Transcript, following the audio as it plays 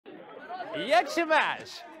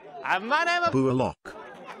Yakshimash. My name is BuaLock.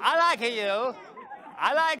 I like you.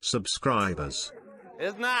 I like Subscribers.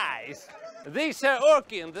 it's nice. These are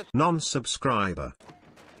working. Non-subscriber.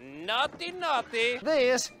 Naughty.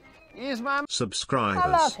 This is my Subscribers. I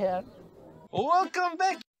love him. Welcome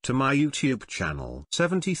back To my YouTube channel.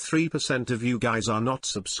 73% of you guys are not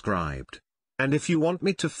subscribed. And if you want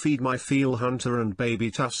me to feed my Feel Hunter and Baby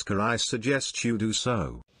Tusker, I suggest you do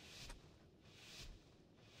so.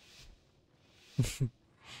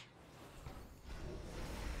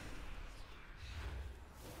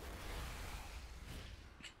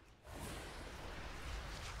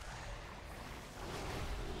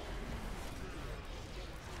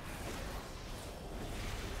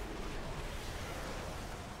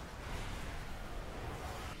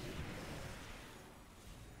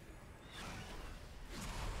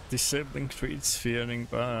 Disabling treats fearing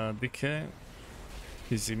decay.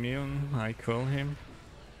 He's immune, I call him.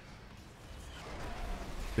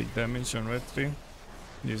 Big damage on red 3.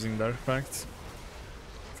 Using Dark Pact.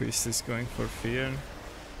 Priest is going for fear.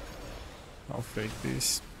 I'll fake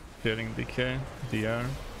this. Fearing decay. DR.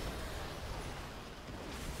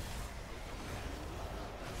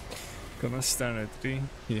 Gonna stand at 3.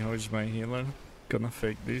 He hodged my healer. Gonna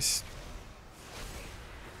fake this.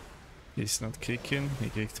 He's not kicking, he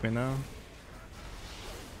kicked me now.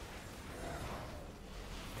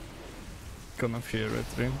 Gonna fear red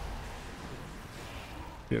 3.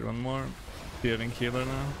 Fear one more. Fearing healer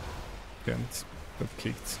now. Can't. Got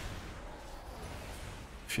kicked.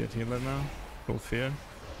 Fear healer now. Full fear.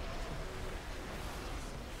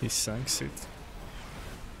 He sinks it.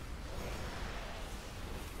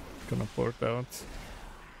 Gonna port out.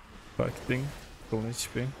 Pacting. Full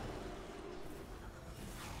HP.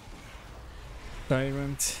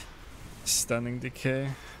 Tyrant, stunning decay,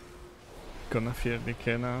 gonna fear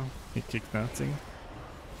decay now, he kicked nothing.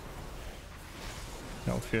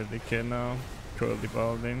 I'll fear decay now, curl the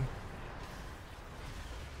Baldin.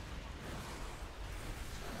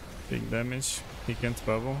 Big damage, he can't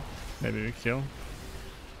bubble, maybe we kill.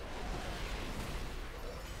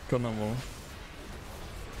 Gonna wall.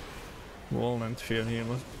 Wall and fear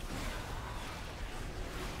healer.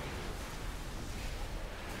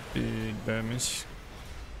 Big damage.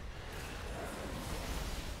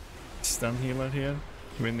 Stun healer here.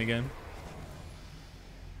 Win the game.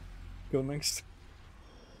 Go next.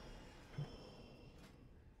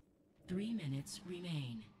 3 minutes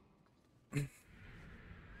remain.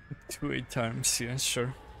 2 times, yeah,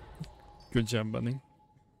 sure. Good job, buddy.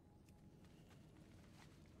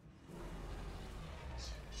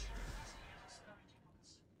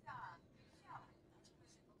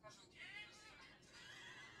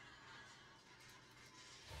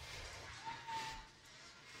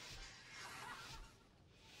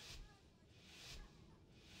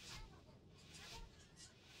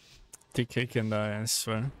 TK can die, I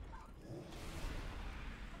swear.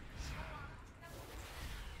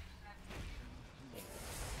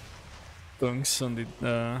 Dunks on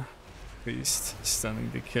the priest, stunning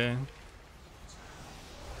decay.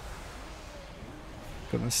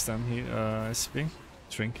 Gonna stun here, SP.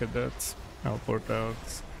 Trinket that. I'll port out.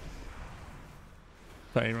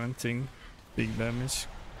 Tyranting, big damage.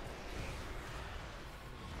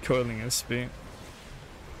 Coiling SP.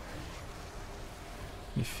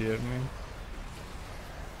 You fear me.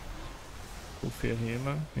 Full fear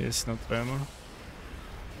healer. He has no tremor.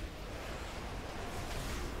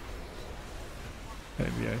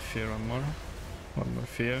 Maybe I fear one more. One more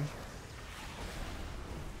fear.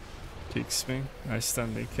 Kicks me. I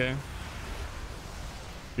stun decay.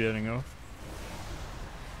 Fearing off.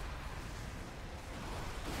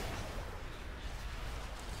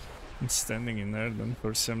 I'm standing in there then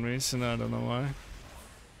for some reason, I don't know why.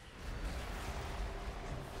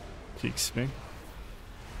 Kicks me.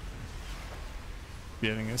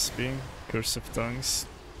 Fearing SP. Curse of Tongues.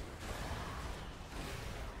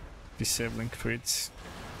 Disabling crits.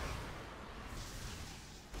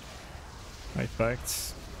 I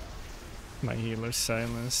packed. My healer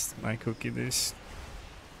silenced. My cookie this.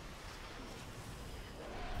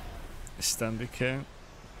 Stun decay.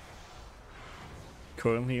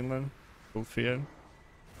 Coil healer. Full fear.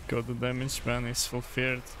 Go to damage man is full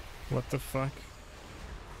feared. What the fuck?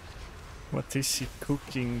 What is he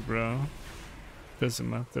cooking, bro? Doesn't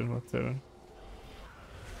matter, whatever.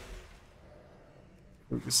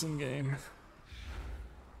 Focus in game.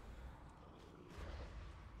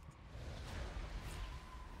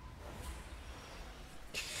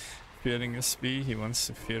 Fearing SP, he wants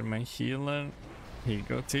to fear my healer. He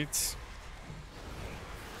got it.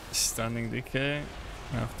 Stunning decay.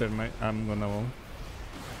 After my... I'm gonna wall.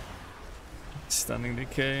 Stunning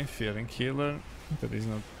decay, fearing healer. That is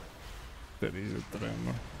not. That is a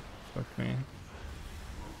tremor. Fuck me.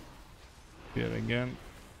 Fear again.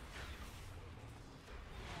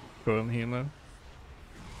 Coil healer.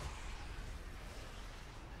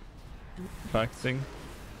 Pacting.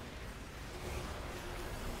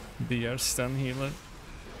 DR stun healer.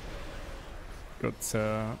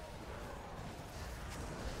 Got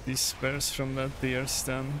disperse from that DR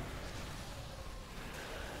stun.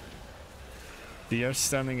 DR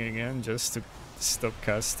stunning again just to stop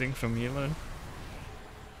casting from healer.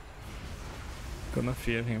 Gonna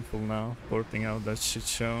fear him full now, porting out that shit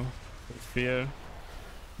show. Fear.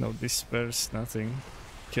 No disperse, nothing.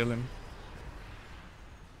 Kill him.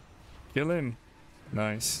 Kill him!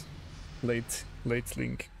 Nice. Late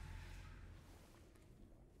link.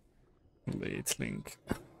 Late link.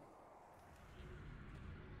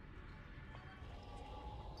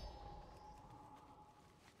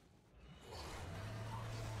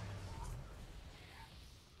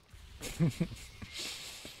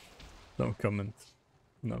 No comment.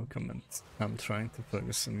 No comment. I'm trying to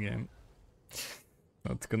focus on game.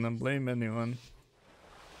 Not gonna blame anyone.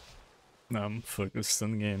 I'm focused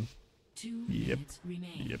on game. 2 Yep. minutes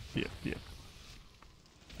remain. Yep.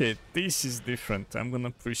 Okay, this is different. I'm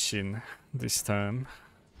gonna push in this time.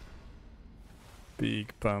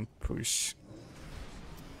 Big pump push.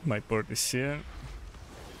 My board is here.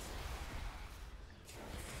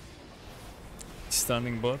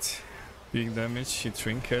 Stunning bot. Big damage. He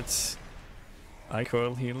trinkets. I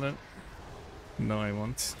coil healer. No, I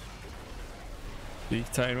won't. Big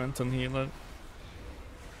tyrant on healer.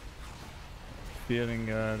 Fearing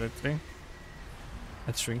retry.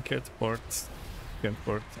 A trinket port. Can't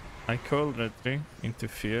port. I coil retry into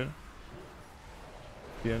fear.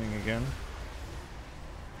 Fearing again.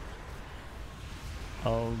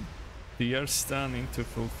 I'll DR stun into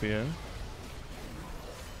full fear.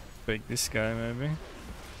 Fake this guy maybe.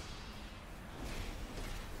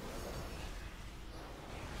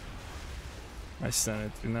 I stun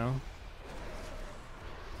it now.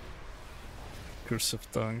 Curse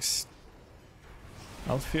of Tongues.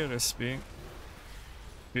 I'll fear SP.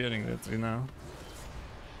 Fearing that now.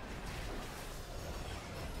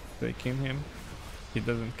 Taking him. He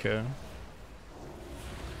doesn't care.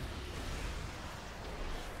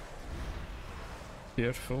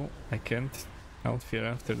 Fearful. I can't. I'll fear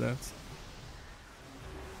after that.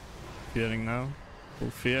 Fearing now. Full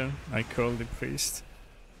fear. I call the priest.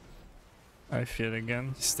 I fear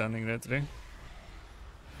again. Stunning retry.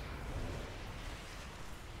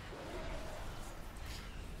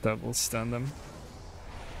 Double stun them.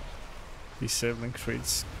 Disabling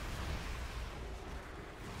crits.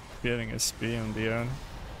 Fearing SP on the arm.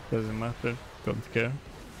 Doesn't matter. Don't care.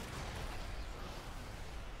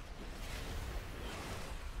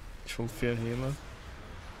 Full fear healer.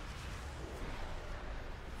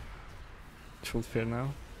 Full fear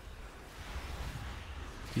now.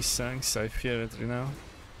 He sanks, I fear it right now.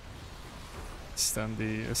 Stun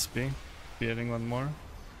the SP. Fearing one more.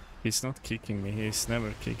 He's not kicking me, he's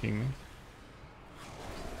never kicking me.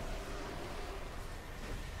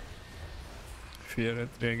 Fear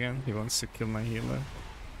it again, he wants to kill my healer.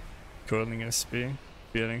 Curling SP.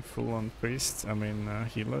 Fearing full on priest,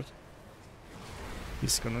 healer.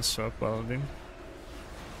 He's gonna swap Paladin.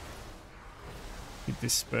 He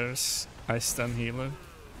disperse. I stun healer.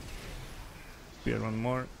 Fear one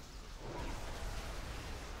more.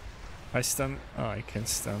 I stun. Oh, I can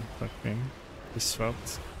stun. Fuck me. He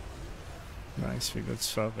swapped. Nice, we got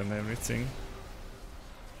swap and everything.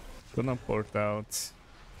 Gonna port out.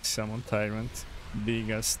 Summon Tyrant. Big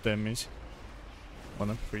ass damage. On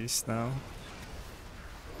a priest now.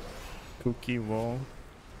 Cookie wall.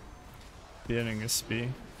 Fearing SP,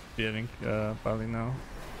 fearing Bali now.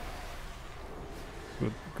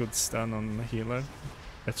 Good stun on the healer.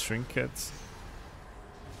 A trinket.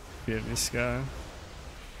 Fear this guy.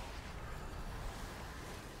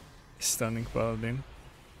 Stunning Paladin.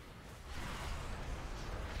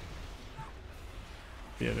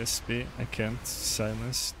 Fear SP, I can't.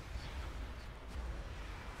 Silence.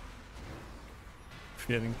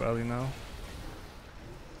 Fearing Bali now.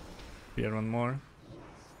 Fear one more.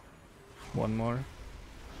 One more.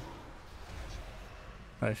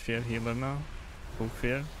 I fear healer now. Full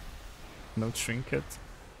fear. No trinket.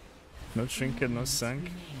 No trinket, no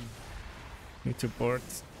sank. Need to board.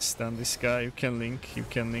 Stun this guy. You can link. You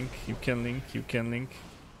can link. You can link. You can link.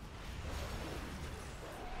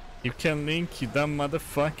 You can link, you dumb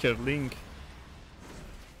motherfucker. Link.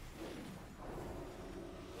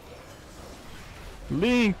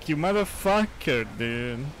 Link, you motherfucker,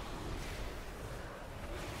 dude.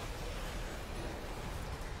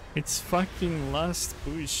 It's fucking last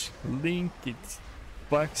push. Link it.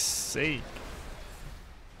 Fuck's sake.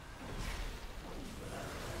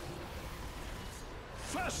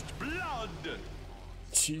 First blood!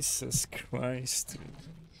 Jesus Christ.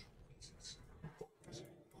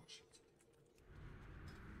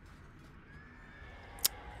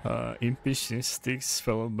 Impish Instincts,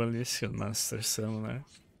 fellow Balisian Master Summoner.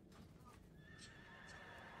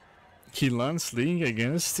 He lands Link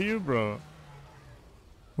against you, bro?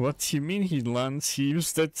 What do you mean he lands? He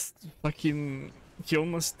used that fucking... He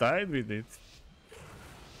almost died with it.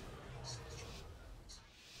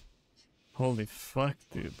 Holy fuck,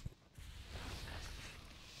 dude.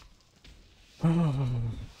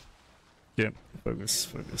 Yeah, focus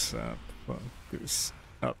up, focus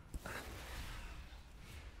up.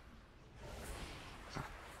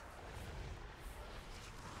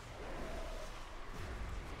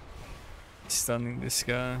 Stunning this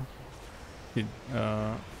guy. He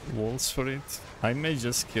walls for it. I may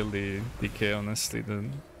just kill the DK honestly,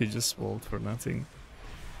 then he just walled for nothing.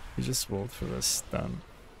 He just walled for a stun.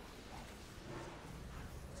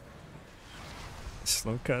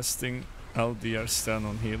 Slow casting. I'll DR stun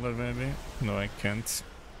on healer maybe. No, I can't.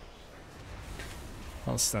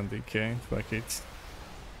 I'll stun DK, fuck it.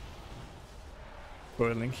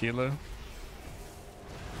 Coiling healer.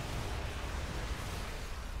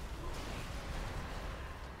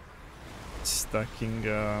 Stacking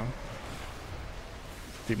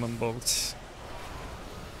demon bolts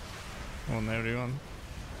on everyone.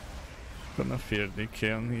 Gonna fear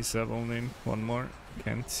DK on his level name. One more.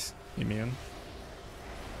 Can't. Immune.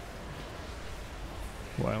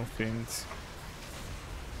 Wild Fiend.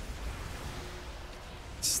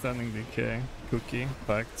 Stunning DK. Cookie.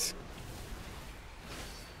 Pact.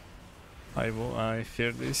 I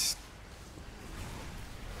fear this.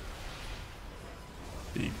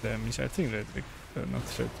 Big damage. I think Red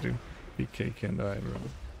not Red DK can die, bro.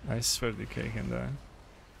 I swear DK can die.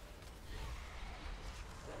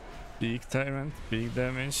 Big Tyrant, big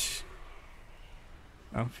damage.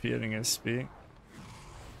 I'm fearing SP.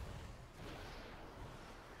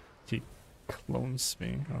 He clones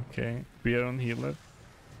me, okay. We are on healer.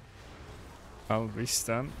 I'll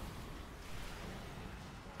restun.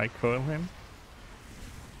 I coil him.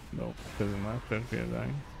 Nope, doesn't matter, we are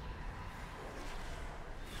dying.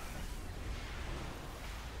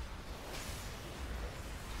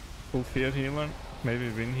 Full fear healer, maybe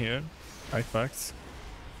win here. I fucked.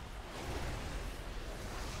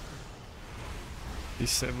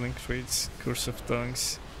 Disabling crits, Curse of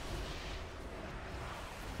Tongues.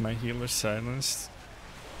 My healer silenced.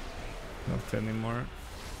 Not anymore.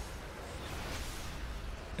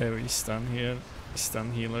 Every stun here.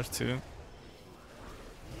 Stun healer too.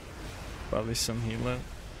 Balison healer.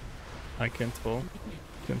 I can't fall.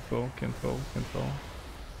 Can't fall, can't fall, can't fall.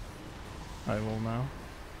 I will now.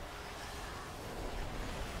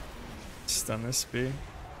 Stun SP.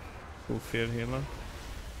 Full fear healer.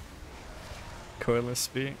 Coil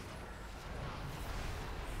SP.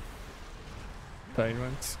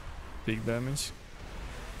 Tyrant. Big damage.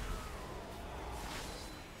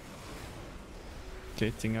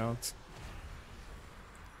 Gating out.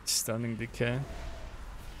 Stunning decay.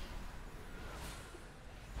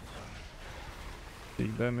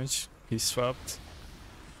 Big damage. He swapped.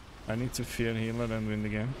 I need to fear healer and win the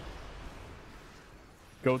game.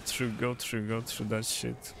 Go through that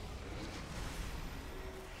shit.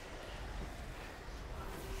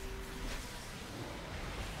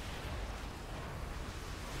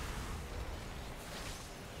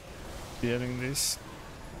 Fearing this.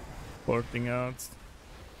 Porting out.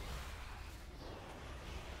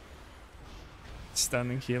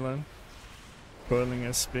 Standing healer.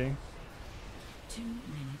 Coiling SP.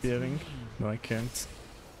 Fearing. No, I can't.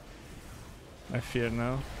 I fear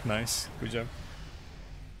now. Nice. Good job.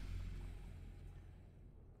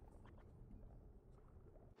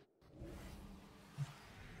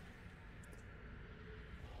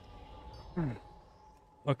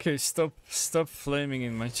 Okay, stop flaming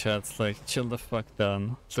in my chat, like chill the fuck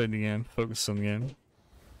down, play the game, focus on game.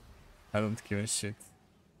 I don't give a shit.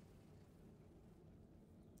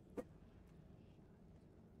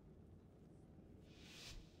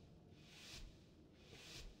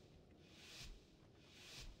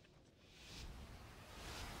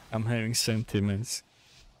 I'm having sentiments.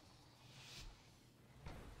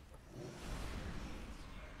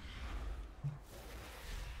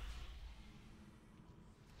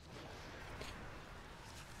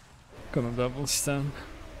 Gonna double stun.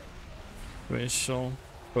 Racial.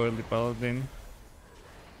 Coil the paladin.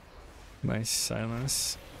 Nice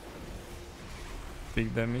silence.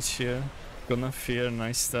 Big damage here. Gonna fear,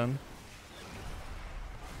 nice stun.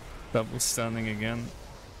 Double stunning again.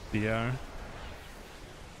 DR.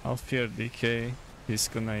 I'll fear DK. He's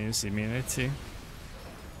gonna use immunity.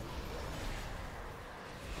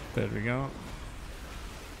 There we go.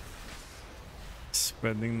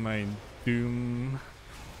 Spreading my doom.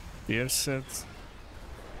 Deer set.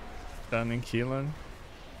 Stunning healer.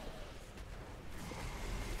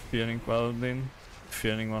 Fearing paladin.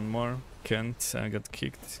 Fearing one more. Can't. I got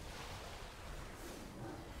kicked.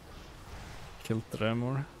 Kill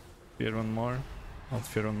Tremor. Fear one more. I'll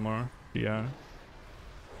fear one more. PR.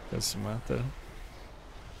 Doesn't matter.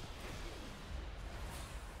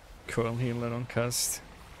 Coil healer on cast.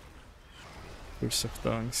 Curse of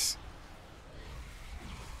Tongues.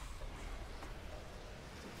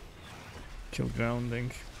 Kill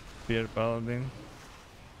grounding. Fear paladin.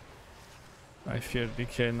 I fear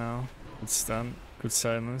DK now. Good stun. Good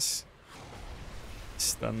silence.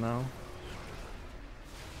 Stun now.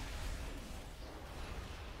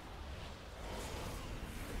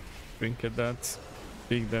 Drink at that.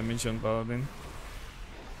 Big damage on paladin.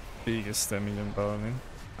 Biggest damage on paladin.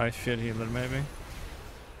 I fear healer maybe.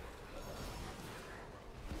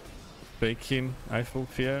 Break him. I full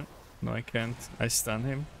fear. No, I can't. I stun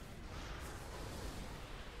him.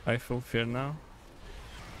 I full fear now.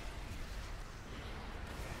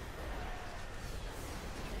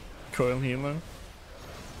 Coil healer.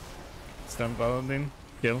 Stun paladin.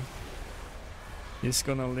 Kill. He's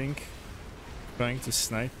gonna link. Trying to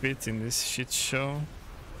snipe it in this shit show.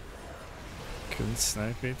 Couldn't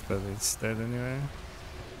snipe it, but it's dead anyway.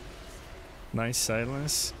 Nice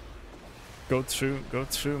silence. Go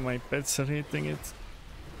through, my pets are hitting it.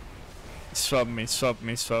 Swap me,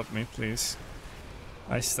 please.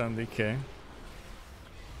 I stun DK.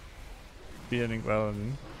 Fearing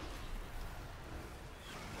paladin.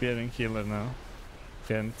 Fearing healer now.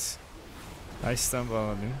 Can't. I stun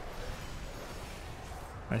paladin.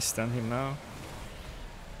 I stun him now.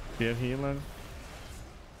 Fear healer.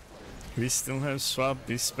 We still have swap,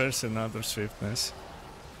 disperse and other swiftness.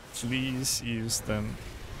 Please use them.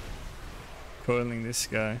 Coiling this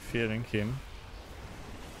guy, fearing him.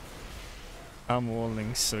 I'm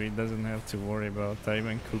walling so he doesn't have to worry about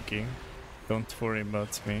even cooking. Don't worry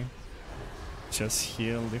about me. Just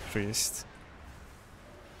heal the priest.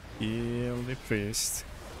 Heal the priest.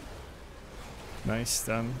 Nice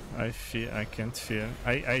stun. I can't fear.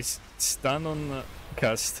 I stun on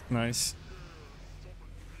cast. Nice.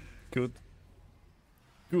 Good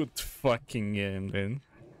fucking game, dude.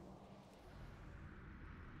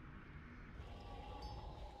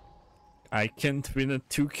 I can't win a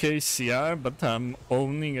 2k CR, but I'm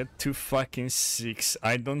owning a 2-6.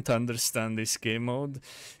 I don't understand this game mode,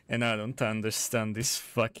 and I don't understand these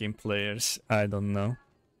fucking players. I don't know.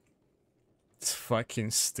 It's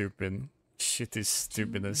fucking stupid. Shit is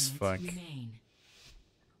stupid as fuck.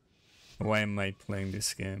 Why am I playing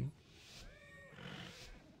this game?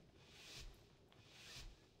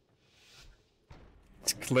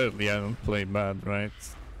 It's clearly I don't play bad, right?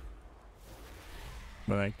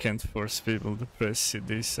 But I can't force people to press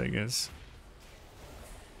this, I guess.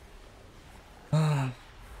 Going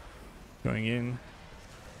in.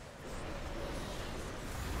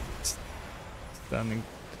 Standing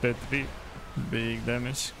 30. Big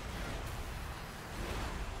damage.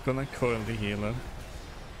 Gonna coil the healer.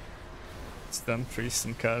 Stun priest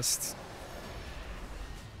and cast.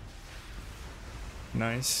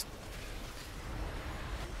 Nice.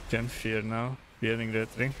 Can fear now. Fearing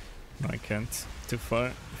retry. No, I can't. Too far.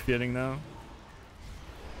 Fearing now.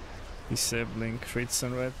 Disabling crits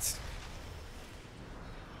on red.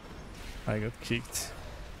 I got kicked.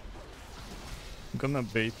 I'm gonna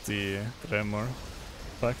bait the tremor.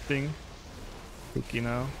 Facting. Cookie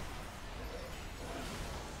now.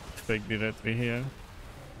 Fake the retry here.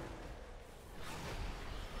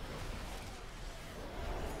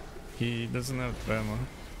 He doesn't have tremor.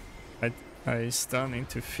 I stun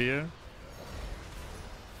into fear.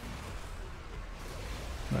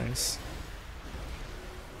 Nice.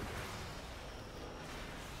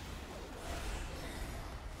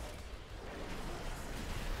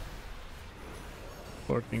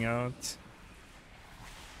 Porting out.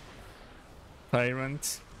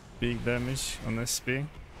 Tyrant. Big damage on SP.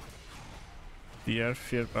 DR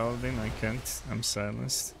fear paladin. I can't. I'm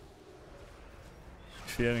silenced.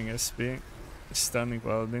 Fearing SP. Stunning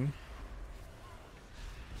paladin.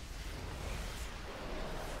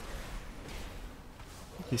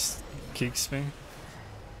 He kicks me.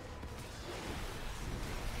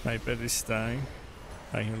 My pet is dying.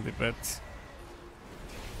 I heal the pet.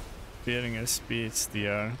 Fearing SP, it's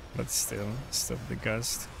DR, but still, stop the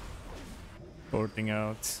gust. Porting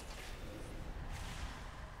out.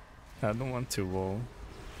 I don't want to wall.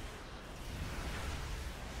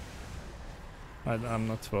 I'm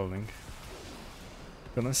not falling.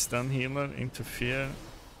 Gonna stun healer into fear.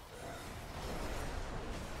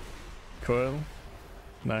 Coil.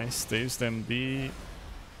 Nice. They use them the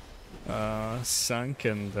sunk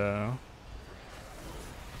and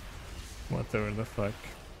whatever the fuck.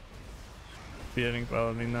 Fearing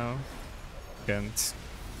paladin now. Can't.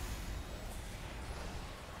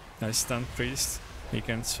 I stun priest. He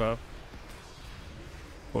can swap.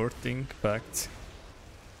 Porting, pact.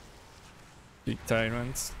 Big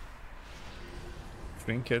tyrant.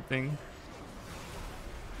 Trinketing.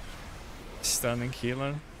 Stunning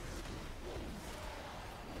healer.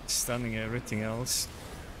 Stunning everything else.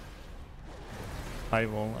 I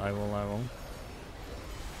will.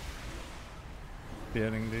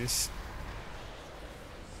 Fearing this.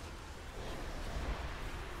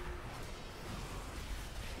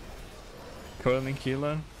 Coiling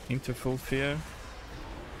healer into full fear.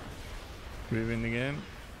 We win the game.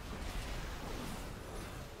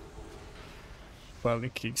 While he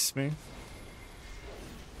kicks me.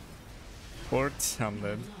 Port, I'm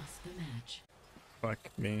dead. Fuck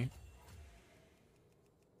me.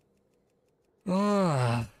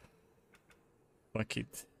 Ah. Fuck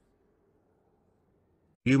it.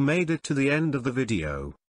 You made it to the end of the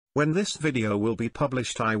video. When this video will be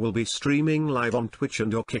published, I will be streaming live on Twitch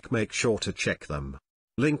and or Kick. Make sure to check them.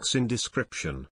 Links in description.